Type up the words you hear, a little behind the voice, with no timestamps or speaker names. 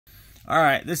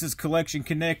Alright, this is Collection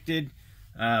Connected.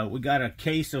 We got a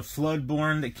case of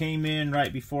Floodborn that came in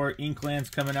right before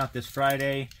Inkland's coming out this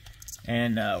Friday.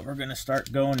 And we're going to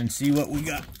start going and see what we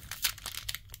got.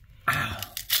 Ow.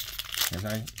 As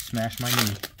I smash my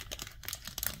knee.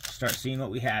 Start seeing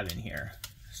what we have in here.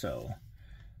 So,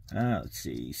 let's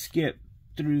see. Skip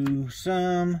through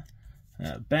some.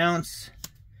 Bounce.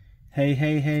 Hey,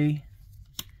 hey, hey.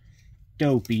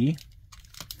 Dopey.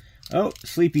 Oh,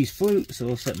 Sleepy's Flute, so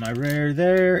we'll set my rare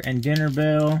there, and Dinner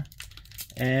Bell,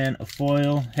 and a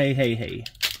foil. Hey, hey, hey.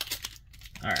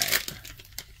 Alright.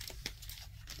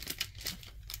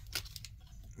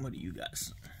 What do you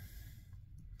guys?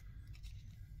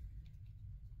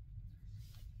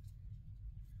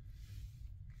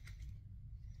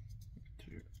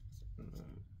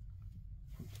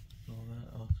 All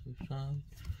that off the side.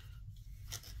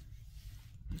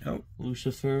 Oh,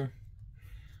 Lucifer.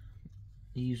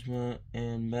 Yzma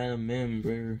and Madam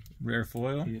Mim rare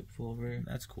foil. Yeah, full rare.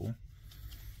 That's cool.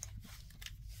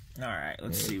 All right,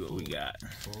 let's see what we got.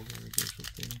 Full rare goes up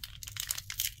there.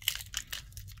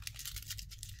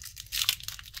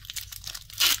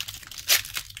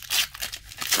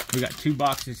 We got 2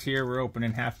 boxes here. We're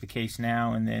opening half the case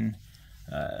now, and then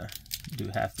do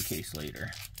half the case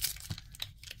later.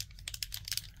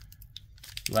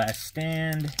 Last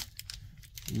Stand,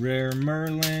 rare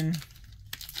Merlin.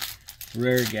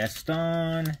 Rare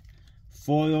Gaston,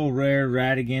 foil rare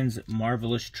Radigan's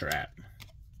Marvelous Trap.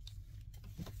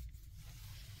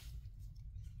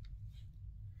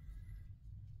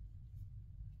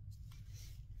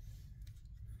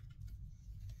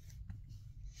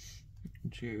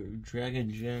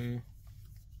 Dragon Gem,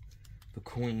 the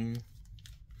Queen,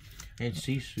 and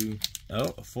Sisu.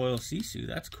 Oh, a foil Sisu,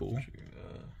 that's cool.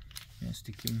 Yeah,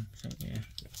 stick him. Yeah.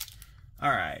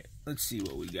 All right, let's see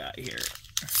what we got here.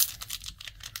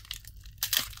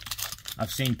 I've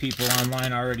seen people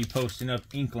online already posting up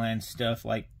Inkland stuff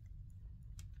like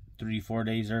 3-4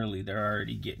 days early. They're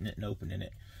already getting it and opening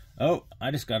it. Oh, I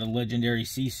just got a legendary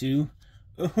Sisu.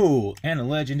 Oh, and a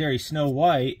legendary Snow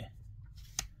White.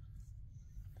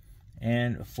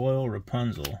 And a foil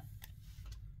Rapunzel.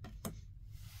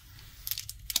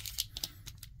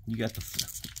 You got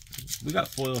we got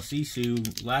foil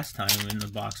Sisu last time in the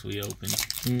box we opened.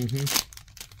 Mm-hmm.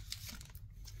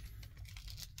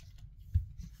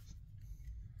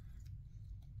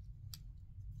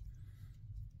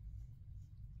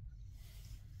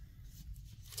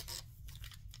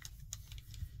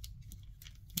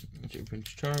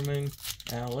 Prince Charming,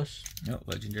 Alice. No,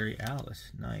 legendary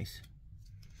Alice. Nice.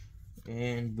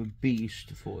 And the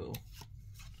Beast foil.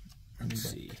 Let's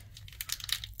see.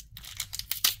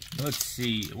 Let's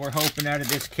see. We're hoping out of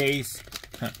this case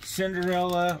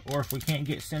Cinderella, or if we can't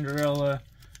get Cinderella,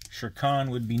 Shere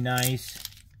Khan would be nice.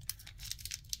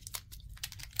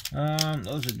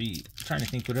 Those would be. I'm trying to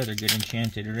think what other good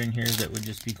enchanted are in here that would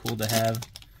just be cool to have.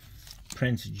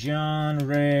 Prince John,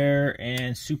 rare,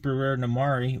 and super rare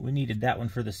Namari. We needed that one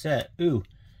for the set. Ooh,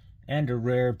 and a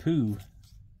rare Pooh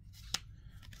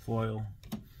foil.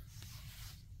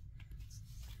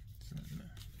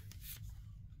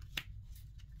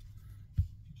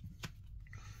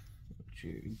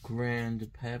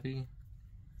 Grand Pappy.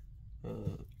 There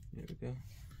we go.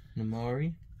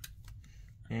 Namari.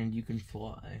 And You Can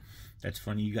Fly. That's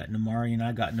funny. You got Namari and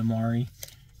I got Namari.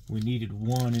 We needed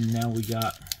one and now we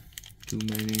got too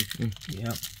many.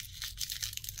 Yep.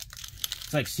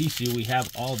 It's like Sisu. We have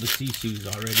all the Sisus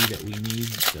already that we need.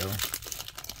 So,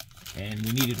 and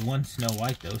we needed one Snow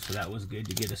White though, so that was good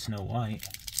to get a Snow White.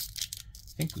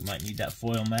 I think we might need that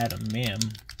foil Madam Mim.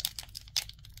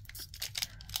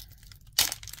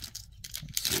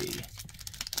 Let's see.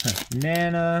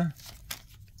 Nana.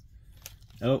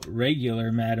 Oh,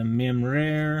 regular Madam Mim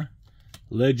rare.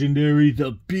 Legendary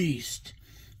The Beast.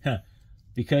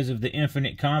 Because of the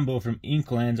infinite combo from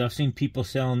Inklands, I've seen people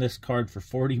selling this card for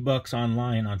 40 bucks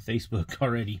online on Facebook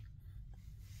already.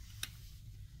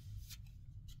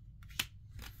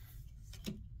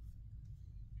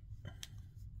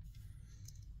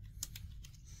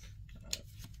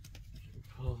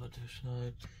 Pull that to the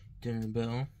side. Dinner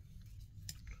Bell,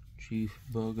 Chief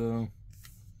Bogo,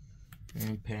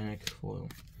 and Panic foil.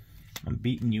 I'm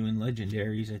beating you in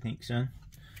legendaries, I think, son.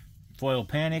 Foil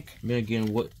Panic. I mean,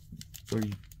 again, what are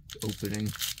you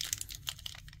opening?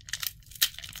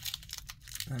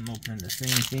 I'm opening the same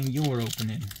thing you're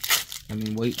opening. I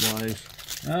mean, weight-wise.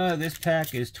 This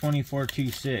pack is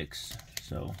 2426,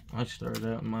 so... I started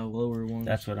out in my lower ones.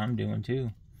 That's what I'm doing,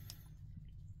 too.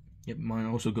 Yep, mine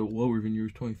also go lower than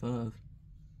yours, 25.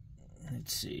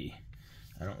 Let's see.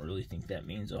 I don't really think that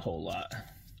means a whole lot.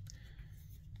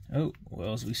 Oh,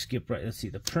 well, as we skip right, let's see,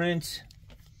 the Prince,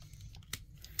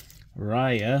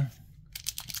 Raya,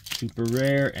 super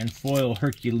rare, and foil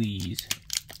Hercules.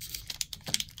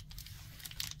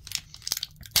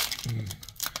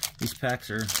 These packs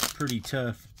are pretty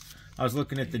tough. I was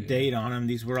looking at the date on them.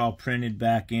 These were all printed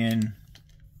back in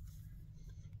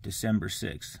December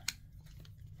 6th.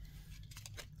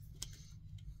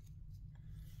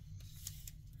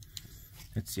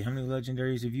 Let's see, how many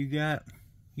legendaries have you got?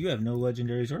 You have no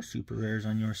legendaries or super rares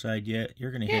on your side yet.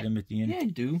 You're going to hit them at the end. Yeah, I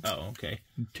do. Oh, okay.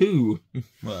 2.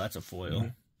 Well, that's a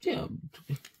foil. Yeah.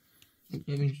 I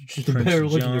mean, just a better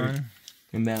legendary.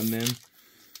 And Batman.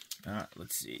 Alright,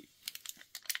 let's see.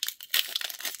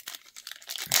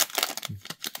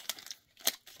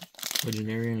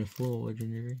 Legendary and a full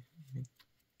legendary.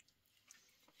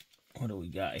 What do we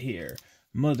got here?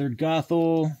 Mother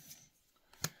Gothel,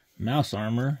 Mouse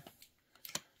Armor,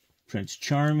 Prince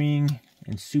Charming,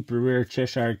 and super rare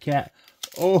Cheshire Cat.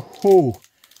 Oh ho!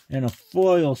 And a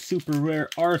foil super rare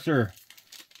Arthur.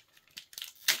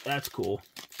 That's cool.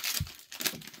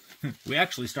 We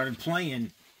actually started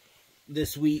playing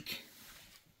this week,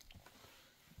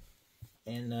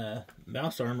 and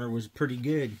Mouse Armor was pretty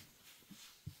good.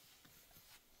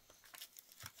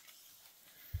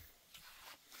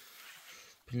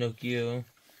 Pinocchio.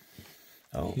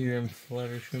 Oh, Here in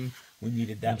Fluttershy. we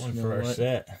needed that one for our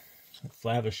set.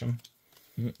 Flavisham.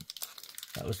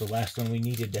 That was the last one we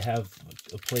needed to have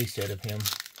a play set of him.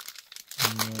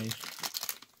 Nice.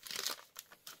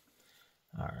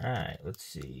 Alright, let's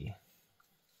see.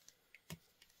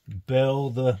 Belle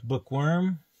the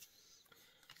Bookworm.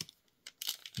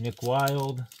 Nick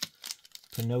Wilde.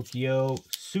 Pinocchio.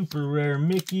 Super rare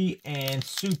Mickey. And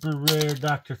super rare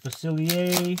Dr.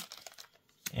 Facilier.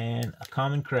 And a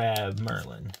common crab,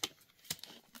 Merlin.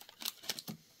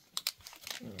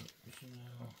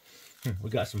 We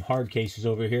got some hard cases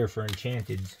over here for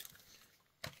enchanted.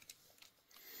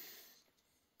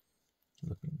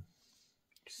 Looking.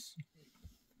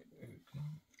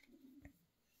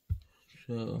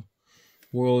 So,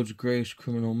 World's Greatest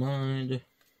Criminal Mind,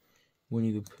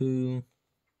 Winnie the Pooh,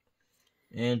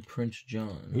 and Prince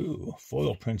John. Ooh,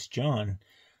 foil Prince John.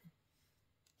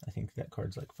 I think that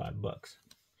card's like $5.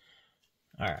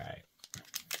 Alright.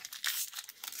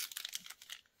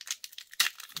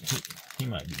 He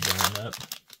might be going up.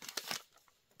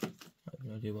 I have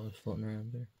no idea what was floating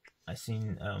around there. I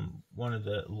seen one of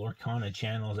the Lorcana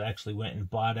channels actually went and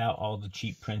bought out all the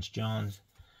cheap Prince Johns.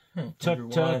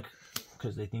 Tuck,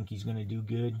 because they think he's going to do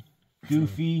good.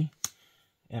 Goofy,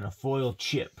 and a foil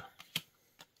Chip.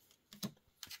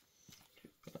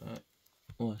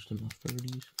 Last of my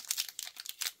 30s.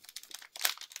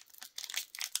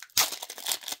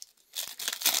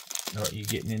 What are you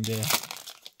getting into?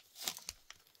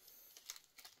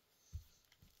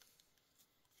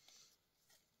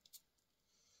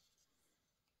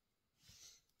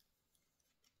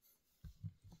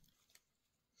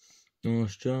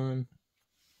 Honest John.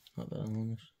 Not that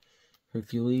honest.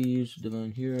 Hercules,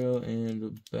 Divine Hero, and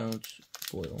a Bounce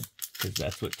foil. Because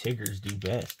that's what Tiggers do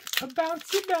best. A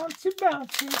bouncy, bouncy,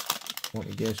 bouncy. Want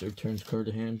to guess it turns card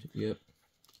to hand? Yep.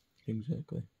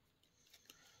 Exactly.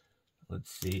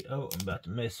 Let's see. Oh, I'm about to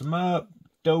mess them up.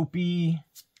 Dopey.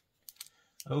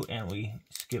 Oh, and we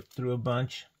skipped through a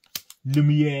bunch.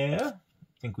 Lumiere.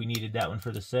 I think we needed that one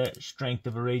for the set. Strength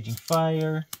of a Raging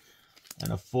Fire.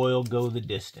 And a foil Go the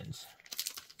Distance.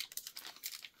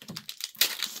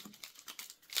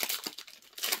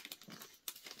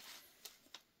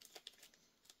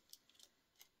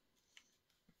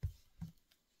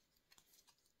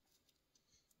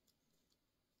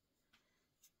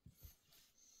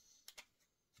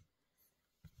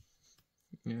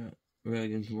 Yeah.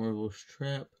 Dragon's Marvelous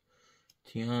Trap.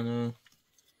 Tiana.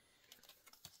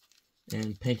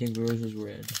 And Painting the Roses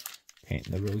Red.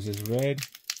 Painting the Roses Red.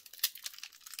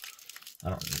 I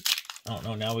don't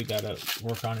know. Now we gotta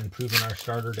work on improving our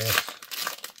starter decks.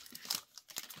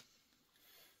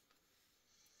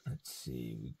 Let's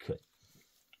see. We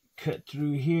cut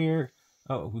through here.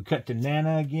 Oh, we cut to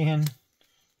Nana again.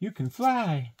 You can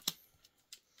fly.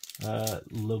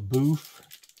 LaBouffe.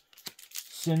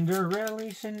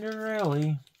 Cinderella,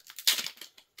 Cinderella.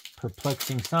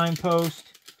 Perplexing Signpost.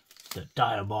 The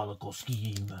Diabolical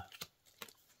Scheme.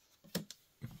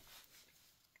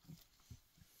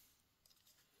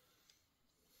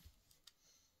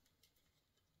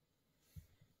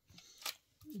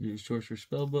 Your Sorcerer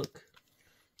Spellbook.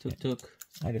 Tuk Tuk.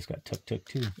 I just got Tuk Tuk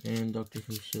too. And Dr.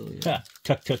 Facilier. Ha!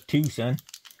 Tuk Tuk 2, son.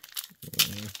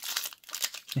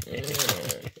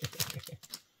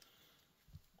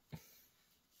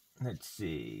 Let's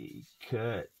see.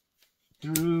 Cut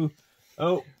through.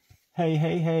 Oh, hey,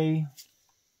 hey, hey.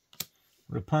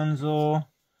 Rapunzel.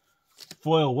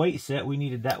 foil weight set. We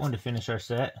needed that one to finish our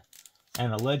set.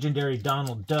 And a legendary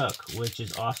Donald Duck, which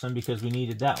is awesome because we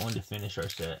needed that one to finish our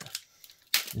set.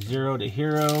 0 to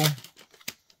hero.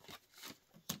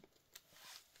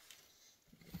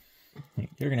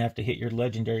 You're going to have to hit your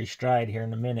legendary stride here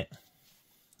in a minute.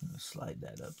 Slide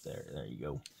that up there. There you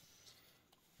go.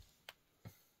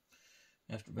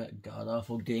 After that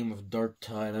god-awful game of Dark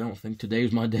Tide, I don't think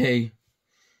today's my day.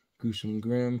 Gruesome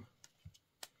Grim.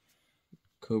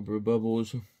 Cobra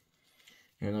Bubbles.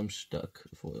 And I'm stuck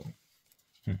foil.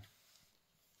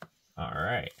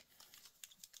 Alright.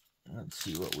 Let's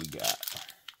see what we got.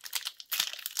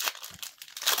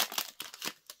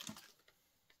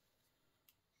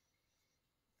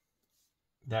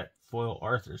 That foil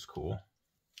Arthur's cool.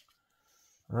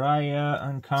 Raya,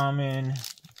 uncommon.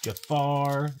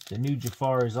 Jafar. The new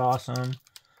Jafar is awesome.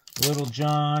 Little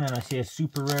John, and I see a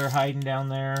super rare hiding down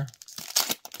there.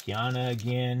 Kiana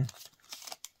again.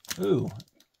 Ooh,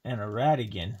 and a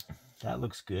Radigan. That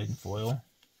looks good in foil.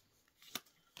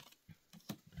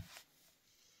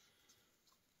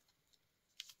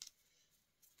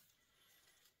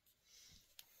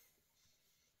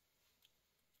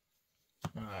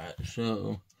 Alright,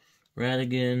 so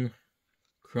Radigan,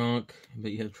 Kronk,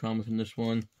 but you have trauma from this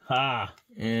one. Ha!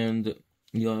 And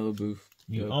you'll have a booth.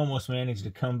 You almost managed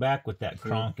to come back with that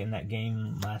Kronk in that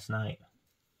game last night.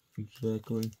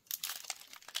 Exactly.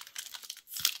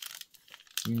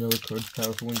 You know the card's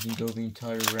powerful when you can go the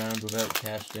entire round without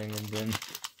casting, and then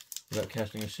without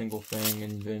casting a single thing,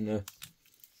 and then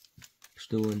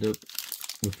still end up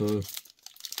with a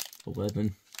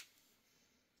 11.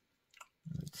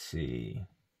 Let's see.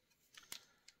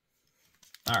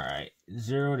 Alright,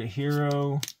 0 to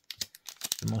hero.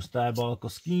 The most diabolical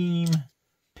scheme.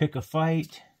 Pick a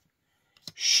fight.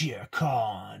 Shere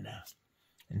Khan.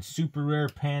 And super rare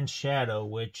Pan Shadow,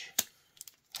 which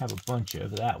have a bunch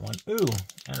of that one. Ooh,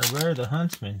 and a rare the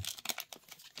Huntsman.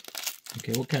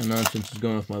 Okay, what kind of nonsense is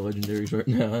going off my legendaries right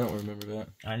now? I don't remember that.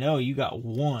 I know, you got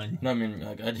one. No, I mean,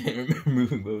 like, I didn't remember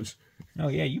moving those. Oh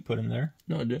yeah, you put them there.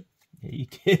 No, I did. Yeah, you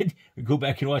did. Go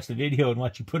back and watch the video and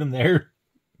watch you put them there.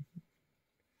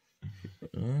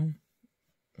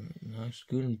 Nice,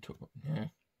 good and yeah.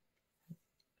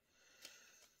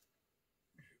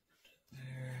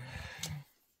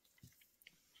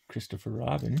 Christopher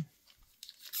Robin.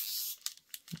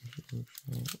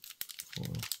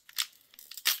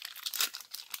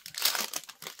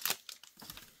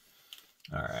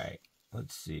 All right,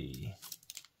 let's see.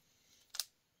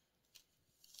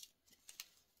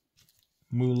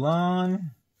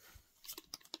 Mulan.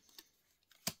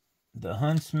 The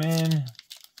Huntsman.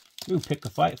 Ooh, pick a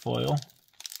fight foil.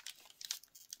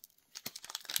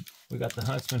 We got the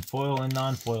Huntsman foil and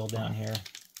non-foil down here.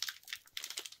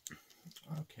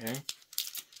 Okay.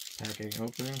 Packing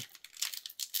opening.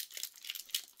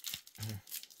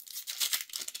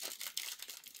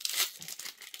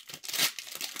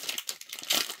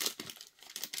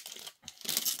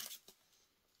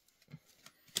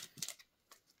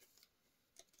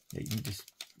 Yeah, you can just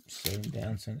set them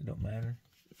down so it don't matter.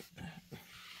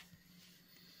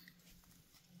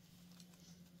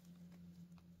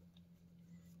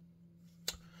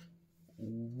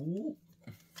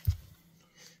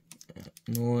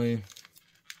 Noi.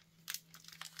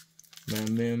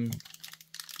 Bam Bam.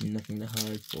 Nothing to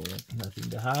hide for. Nothing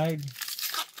to hide.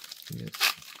 Yes.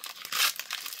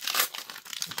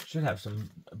 Should have some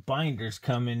binders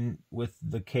coming with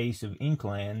the case of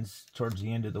Inklands towards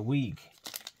the end of the week.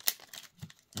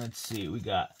 Let's see, we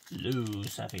got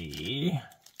Lucifer,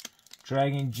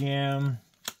 Dragon Gem,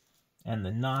 and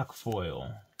the Knock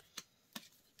foil.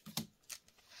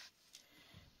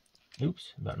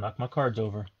 Oops, about to knock my cards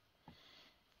over.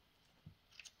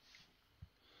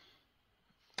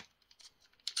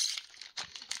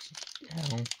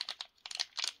 Ow.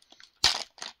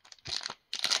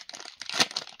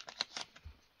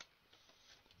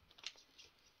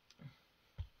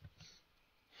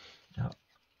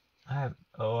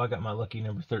 I got my lucky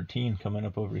number 13 coming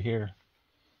up over here.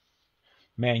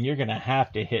 Man, you're gonna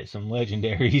have to hit some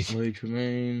legendaries. Ray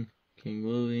Tremaine, King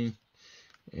Louie,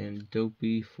 and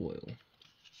Dopey foil.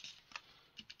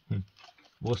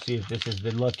 We'll see if this is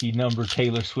the lucky number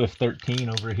Taylor Swift 13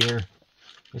 over here.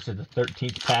 This is the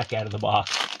 13th pack out of the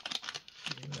box.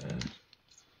 Yeah.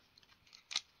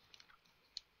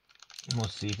 We'll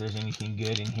see if there's anything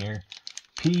good in here.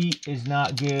 Pete is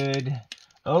not good.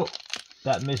 Oh,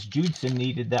 that Miss Judson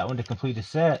needed that one to complete a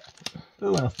set.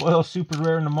 Ooh, and a foil super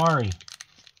rare Namari.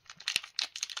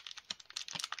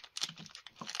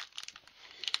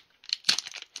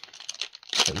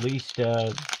 At least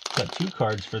got 2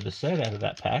 cards for the set out of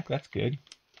that pack. That's good.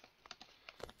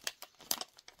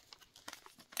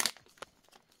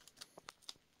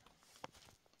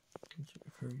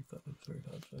 Very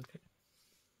hot, okay.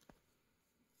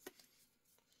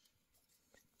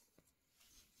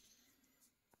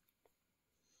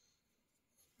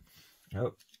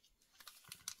 Oh.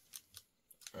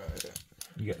 Alright.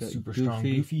 You got super strong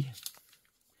Goofy.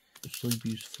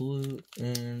 Sleepy's Flute,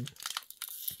 and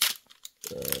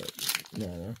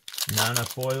Nana. Nana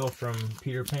foil from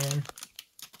Peter Pan.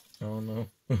 Oh no.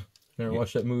 Never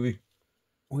watched that movie.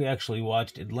 We actually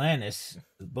watched Atlantis,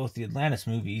 both the Atlantis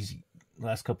movies,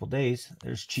 last couple days.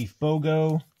 There's Chief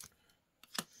Bogo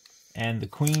and the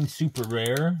Queen Super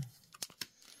Rare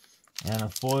and a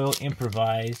foil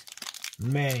improvise.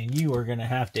 Man, you are going to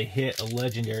have to hit a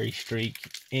legendary streak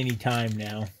anytime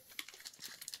now.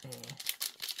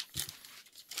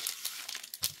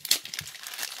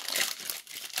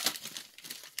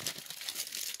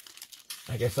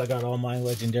 I guess I got all my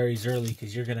legendaries early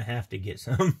because you're going to have to get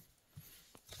some.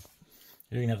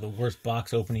 You're going to have the worst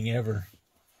box opening ever.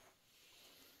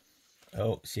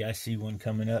 Oh, see, I see one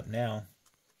coming up now.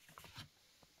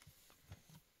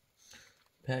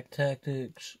 Pack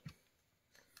Tactics.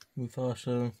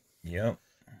 Mufasa. Yep.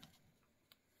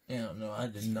 Yeah, no, I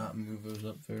did not move those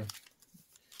up there.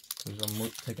 Because I'm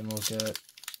taking a look at.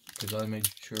 Because I made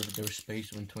sure that there was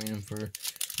space in between them for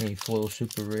any foil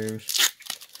super rares.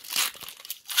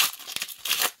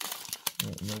 I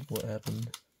don't know what happened.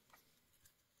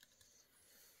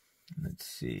 Let's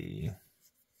see.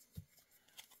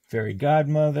 Fairy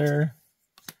Godmother,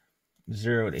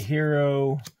 Zero to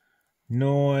Hero,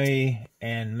 Noi,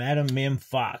 and Madam Mim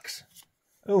Fox.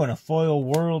 Oh, and a foil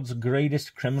World's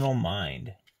Greatest Criminal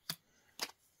Mind.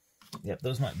 Yep,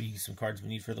 those might be some cards we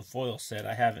need for the foil set.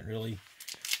 I haven't really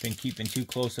been keeping too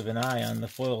close of an eye on the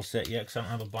foil set yet because I don't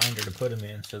have a binder to put them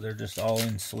in, so they're just all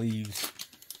in sleeves,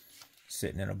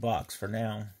 sitting in a box for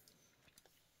now.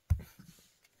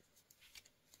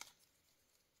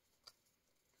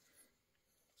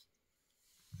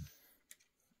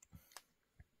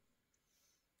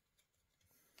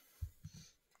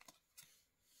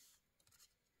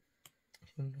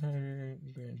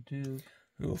 Grand Duke.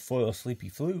 Ooh, a foil Sleepy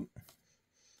Flute.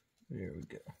 There we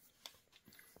go.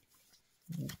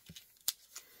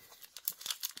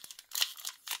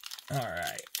 All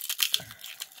right.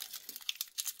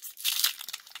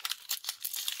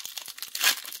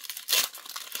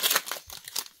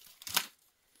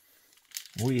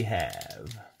 We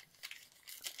have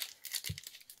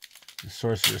the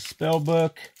Sorcerer's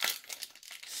Spellbook,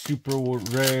 Super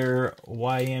Rare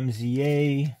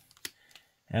YMZA,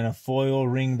 and a foil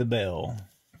Ring the Bell.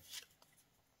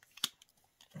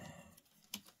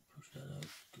 Push that up.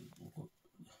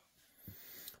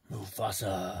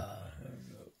 Mufasa.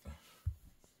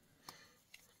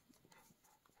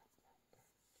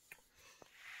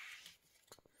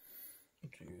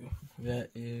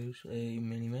 That is a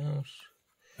Minnie Mouse.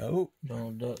 Oh.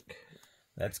 Donald Duck.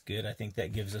 That's good. I think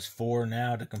that gives us 4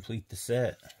 now to complete the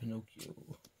set. Pinocchio.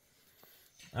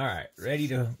 All right, ready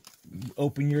to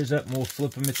open yours up and we'll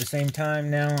flip them at the same time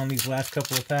now on these last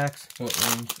couple of packs? What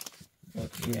one?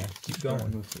 Yeah, keep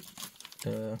going.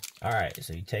 All right,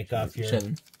 so you take off your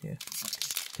 7. Yeah.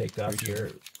 Take off your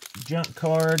junk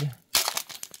card.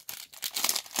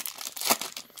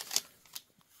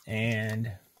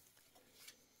 And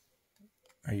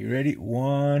are you ready?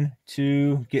 1,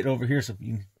 2, get over here so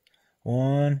you can.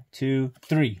 1, 2,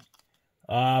 3.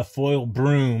 Foil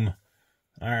Broom.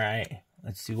 All right.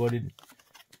 Let's see, what did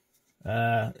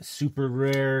Super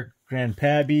Rare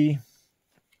Grandpappy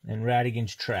and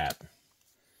Radigan's Trap.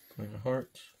 Queen of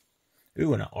Hearts.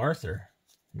 Ooh, and an Arthur.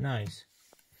 Nice.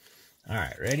 All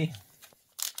right, ready?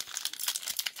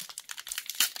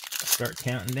 Start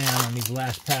counting down on these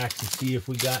last packs and see if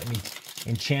we got any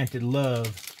Enchanted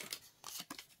Love.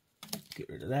 Get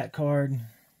rid of that card.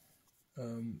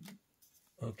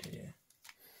 Okay, yeah.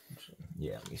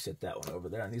 Yeah, let me set that one over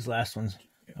there on these last ones.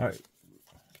 All right.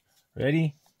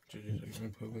 Ready? I'm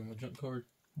going to put away my junk card.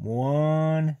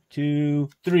 1, 2,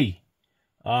 3.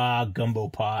 Gumbo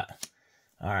Pot.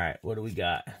 All right, what do we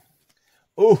got?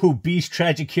 Oh, Beast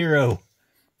Tragic Hero.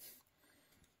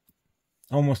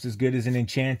 Almost as good as an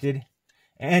Enchanted.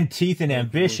 And Teeth and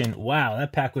Ambition. Wow,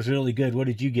 that pack was really good. What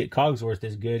did you get? Cogsworth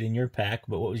is good in your pack,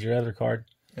 but what was your other card?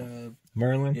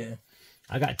 Merlin? Yeah.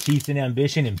 I got Teeth and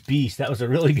Ambition and Beast. That was a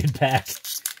really good pack.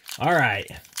 All right.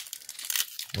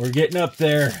 We're getting up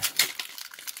there.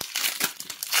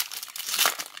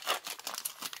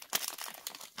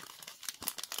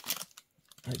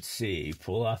 Let's see.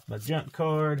 Pull off my junk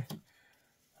card.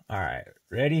 All right.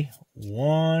 Ready?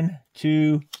 1,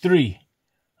 2, 3.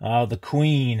 The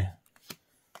Queen.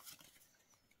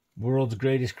 World's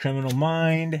Greatest Criminal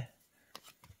Mind.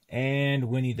 And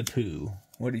Winnie the Pooh.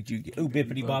 What did you get? Oh,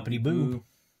 Bippity Boppity Boo.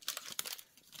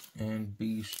 And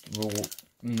Beast, well,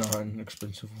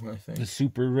 non-expensive one, I think. The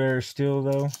super rare still,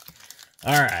 though.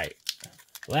 All right.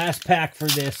 Last pack for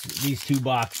these 2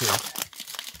 boxes.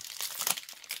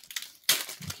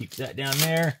 Keep that down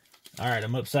there. All right,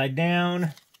 I'm upside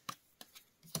down.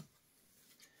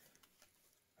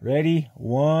 Ready?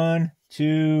 1,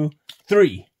 2,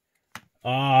 3.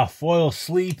 Ah, foil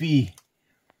Sleepy.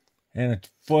 And a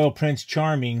foil Prince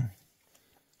Charming.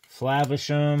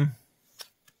 Flavisham.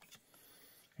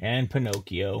 And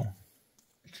Pinocchio.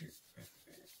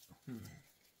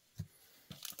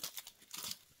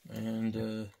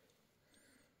 And,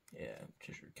 yeah,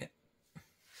 Cheshire Cat.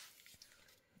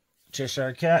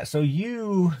 Cheshire Cat. So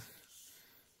you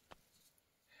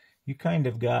kind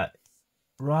of got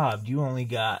robbed. You only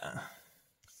got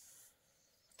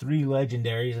 3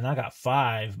 legendaries, and I got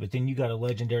 5, but then you got a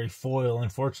legendary foil.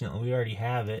 Unfortunately, we already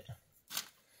have it.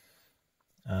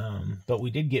 But we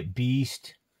did get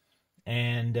Beast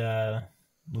and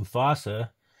Mufasa.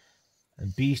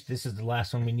 And Beast, this is the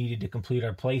last one we needed to complete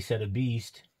our playset of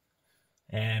Beast.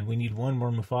 And we need 1 more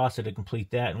Mufasa to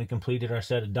complete that, and we completed our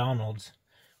set of Donalds.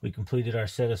 We completed our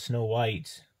set of Snow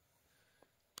Whites.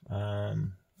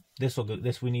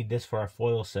 We need this for our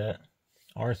foil set,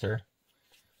 Arthur.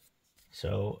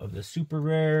 So of the super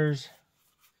rares,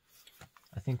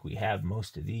 I think we have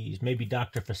most of these. Maybe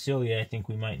Dr. Facilia I think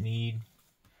we might need.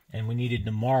 And we needed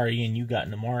Namari, and you got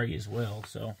Namari as well.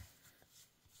 So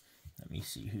let me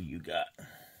see who you got.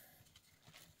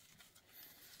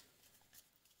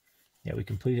 Yeah, we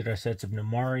completed our sets of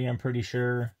Namari, I'm pretty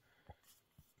sure,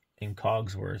 and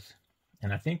Cogsworth.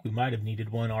 And I think we might have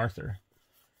needed 1 Arthur.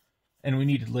 And we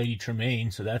needed Lady Tremaine,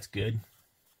 so that's good.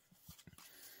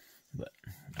 But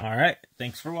all right,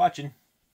 thanks for watching.